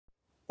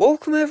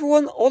Welcome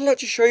everyone, I'd like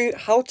to show you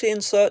how to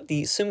insert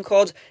the SIM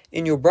card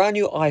in your brand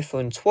new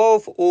iPhone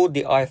 12 or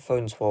the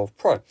iPhone 12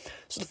 Pro.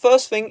 So the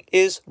first thing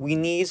is we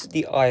need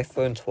the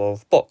iPhone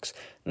 12 box.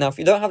 Now if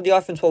you don't have the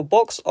iPhone 12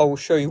 box, I will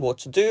show you what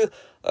to do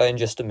in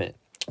just a minute.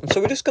 And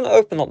so we're just going to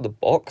open up the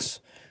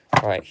box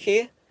right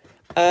here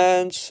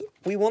and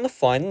we want to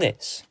find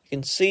this. You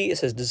can see it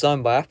says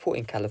designed by Apple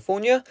in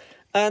California,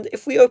 and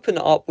if we open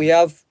it up we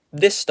have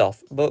this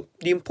stuff, but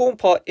the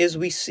important part is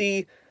we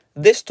see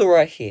this tool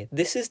right here.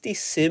 This is the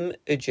SIM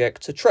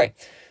ejector tray.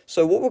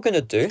 So what we're going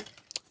to do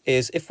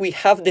is, if we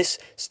have this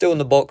still in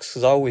the box,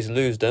 because I always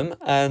lose them,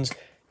 and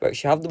we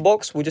actually have the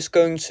box, we're just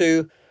going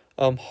to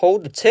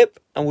hold the tip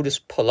and we'll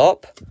just pull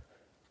up.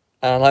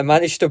 And I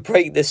managed to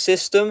break this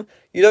system.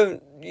 You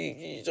don't,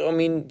 I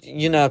mean,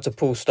 you know how to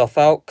pull stuff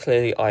out.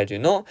 Clearly I do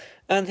not.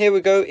 And here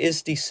we go,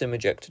 is the SIM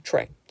ejector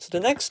tray. So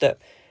the next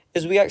step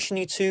is we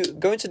actually need to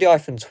go into the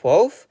iPhone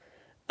 12.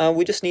 And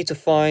we just need to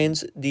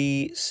find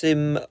the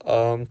SIM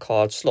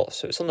card slot.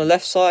 So it's on the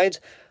left side,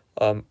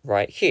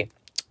 right here.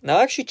 Now,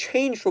 I actually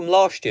changed from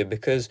last year,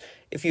 because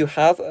if you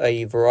have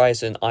a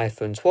Verizon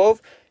iPhone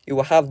 12, you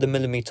will have the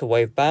millimeter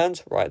wave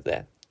band right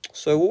there.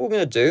 So what we're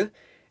going to do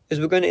is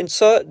we're going to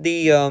insert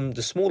the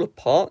smaller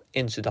part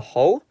into the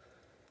hole,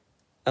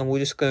 and we're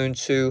just going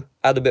to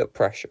add a bit of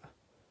pressure.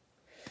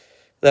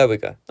 There we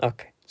go.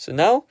 Okay, so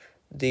now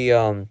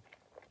the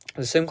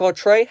SIM card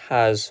tray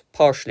has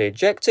partially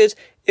ejected.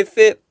 If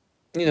it,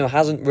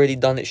 hasn't really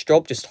done its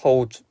job, just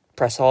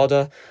press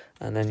harder,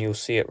 and then you'll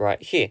see it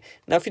right here.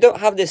 Now, if you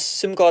don't have this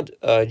SIM card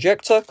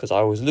ejector, because I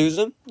always lose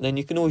them, then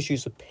you can always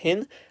use a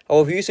pin.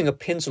 However, using a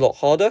pin's a lot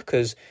harder,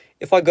 because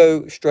if I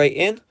go straight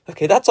in,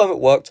 okay, that time it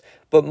worked,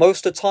 but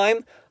most of the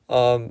time,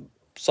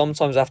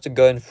 sometimes I have to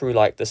go in through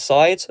like the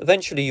sides.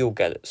 Eventually, you'll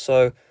get it.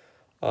 So,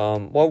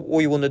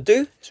 what you want to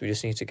do is we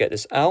just need to get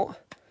this out.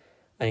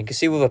 And you can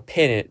see with a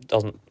pin, it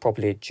doesn't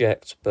properly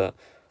eject, but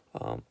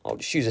I'll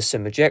just use a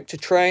SIM ejector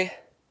tray.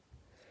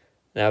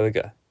 There we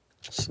go.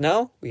 So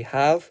now we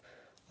have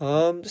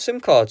the SIM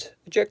card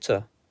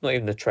ejector, not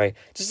even the tray.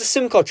 Just the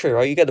SIM card tray,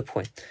 right? You get the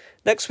point.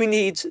 Next, we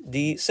need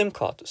the SIM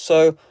card.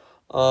 So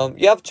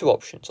you have two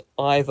options.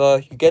 Either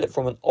you get it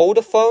from an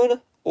older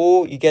phone,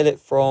 or you get it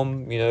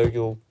from,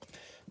 your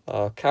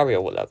carrier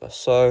or whatever.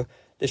 So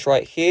this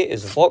right here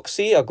is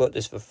Voxy. I got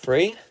this for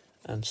free.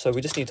 And so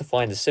we just need to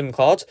find the SIM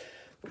card,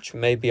 which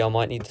maybe I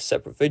might need a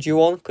separate video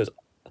on, because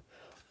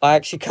I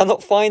actually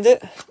cannot find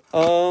it.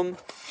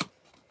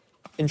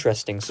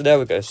 Interesting. So there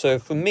we go. So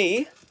for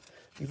me,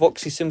 the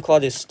Voxy SIM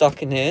card is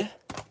stuck in here.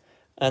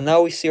 And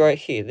now we see right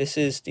here, this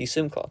is the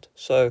SIM card.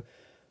 So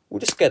we'll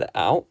just get it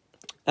out.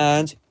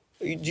 And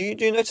do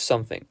you notice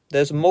something?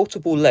 There's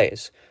multiple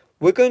layers.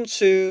 We're going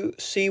to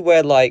see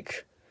where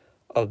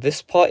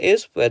this part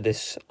is, where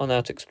this, I don't know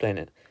how to explain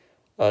it.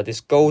 This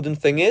golden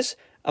thing is.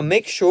 And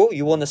make sure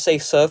you want a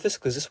safe surface,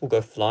 because this will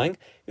go flying.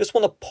 You just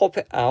want to pop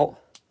it out.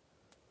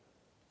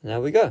 And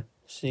there we go.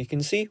 So you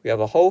can see we have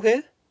a hole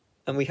here,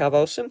 and we have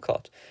our SIM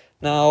card.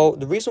 Now,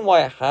 the reason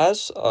why it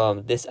has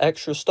this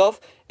extra stuff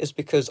is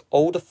because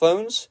older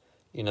phones,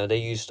 they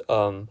used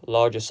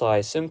larger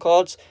size SIM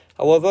cards.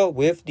 However,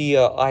 with the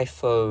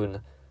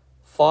iPhone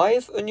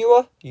 5 and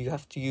newer, you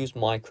have to use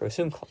micro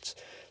SIM cards.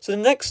 So the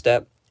next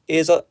step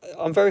is,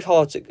 I'm very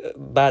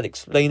bad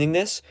explaining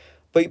this,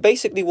 but you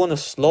basically want to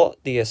slot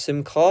the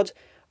SIM card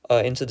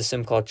into the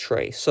SIM card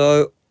tray.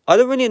 So I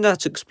don't really know how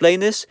to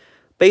explain this.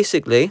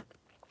 Basically,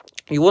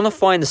 you want to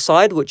find the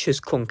side which is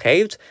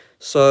concaved.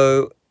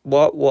 So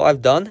what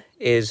I've done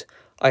is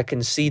I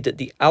can see that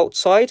the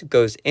outside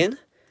goes in,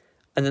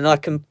 and then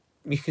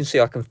you can see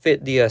I can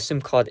fit the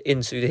SIM card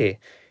into here.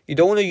 You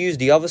don't want to use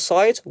the other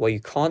side where you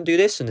can't do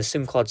this and the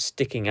SIM card's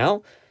sticking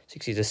out. So you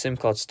can see the SIM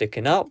card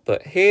sticking out,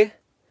 but here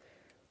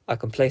I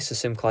can place the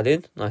SIM card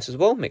in nice as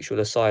well. Make sure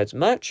the sides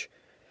match.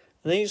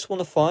 And then you just want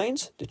to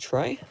find the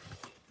tray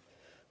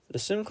for the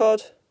SIM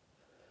card.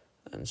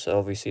 And so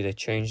obviously they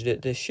changed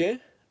it this year.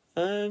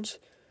 And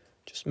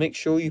just make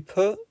sure you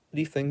put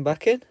the thing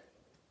back in.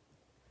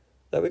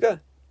 There we go.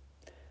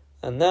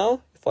 And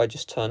now, if I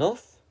just turn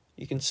off,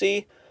 you can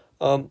see,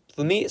 for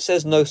me it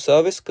says no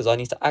service, because I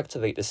need to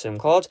activate the SIM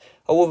card.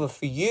 However,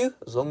 for you,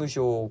 as long as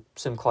your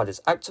SIM card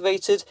is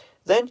activated,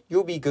 then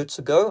you'll be good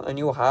to go and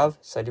you'll have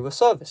cellular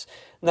service.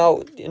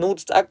 Now, in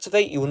order to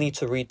activate, you will need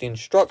to read the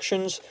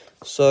instructions.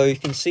 So you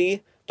can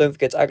see, don't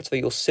forget to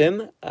activate your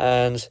SIM,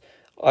 and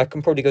I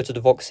can probably go to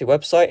the Voxy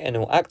website and it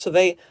will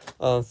activate.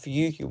 For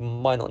you, you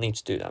might not need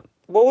to do that.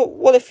 Well,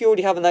 what if you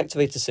already have an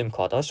activated SIM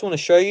card? I just want to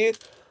show you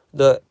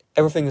that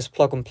everything is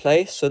plug and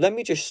play. So let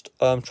me just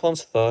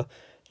transfer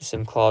the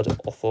SIM card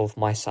off of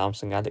my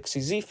Samsung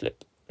Galaxy Z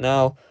Flip.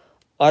 Now,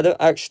 I don't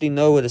actually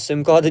know where the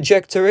SIM card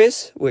ejector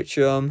is, which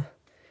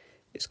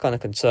is kind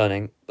of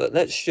concerning. But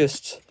let's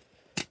just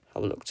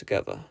have a look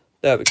together.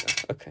 There we go.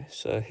 Okay,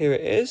 so here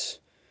it is.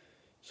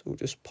 So we'll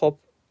just pop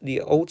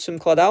the old SIM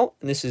card out,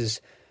 and this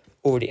is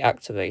already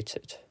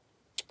activated.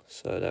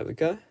 So there we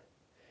go.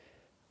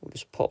 We'll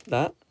just pop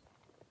that,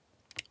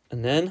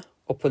 and then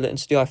I'll put it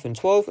into the iPhone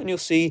 12, and you'll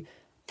see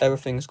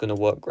everything's going to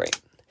work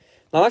great.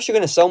 Now, I'm actually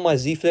going to sell my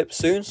Z Flip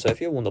soon, so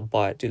if you want to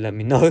buy it, do let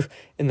me know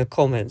in the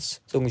comments,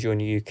 as long as you're in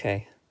the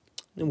UK.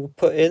 Then we'll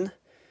put in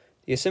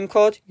your SIM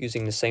card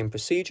using the same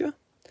procedure.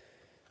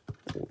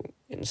 We'll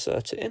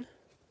insert it in.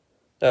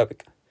 There we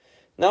go.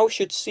 Now we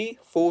should see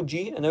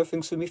 4G and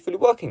everything's going to be fully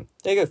working.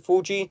 There you go,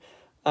 4G,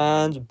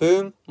 and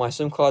boom, my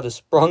SIM card has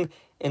sprung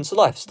into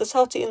life. So that's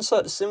how to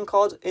insert the SIM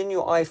card in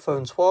your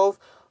iPhone 12.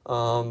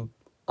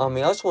 I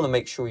mean, I just want to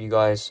make sure you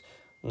guys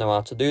know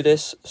how to do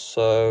this.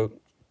 So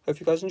hope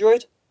you guys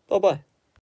enjoyed. Bye-bye.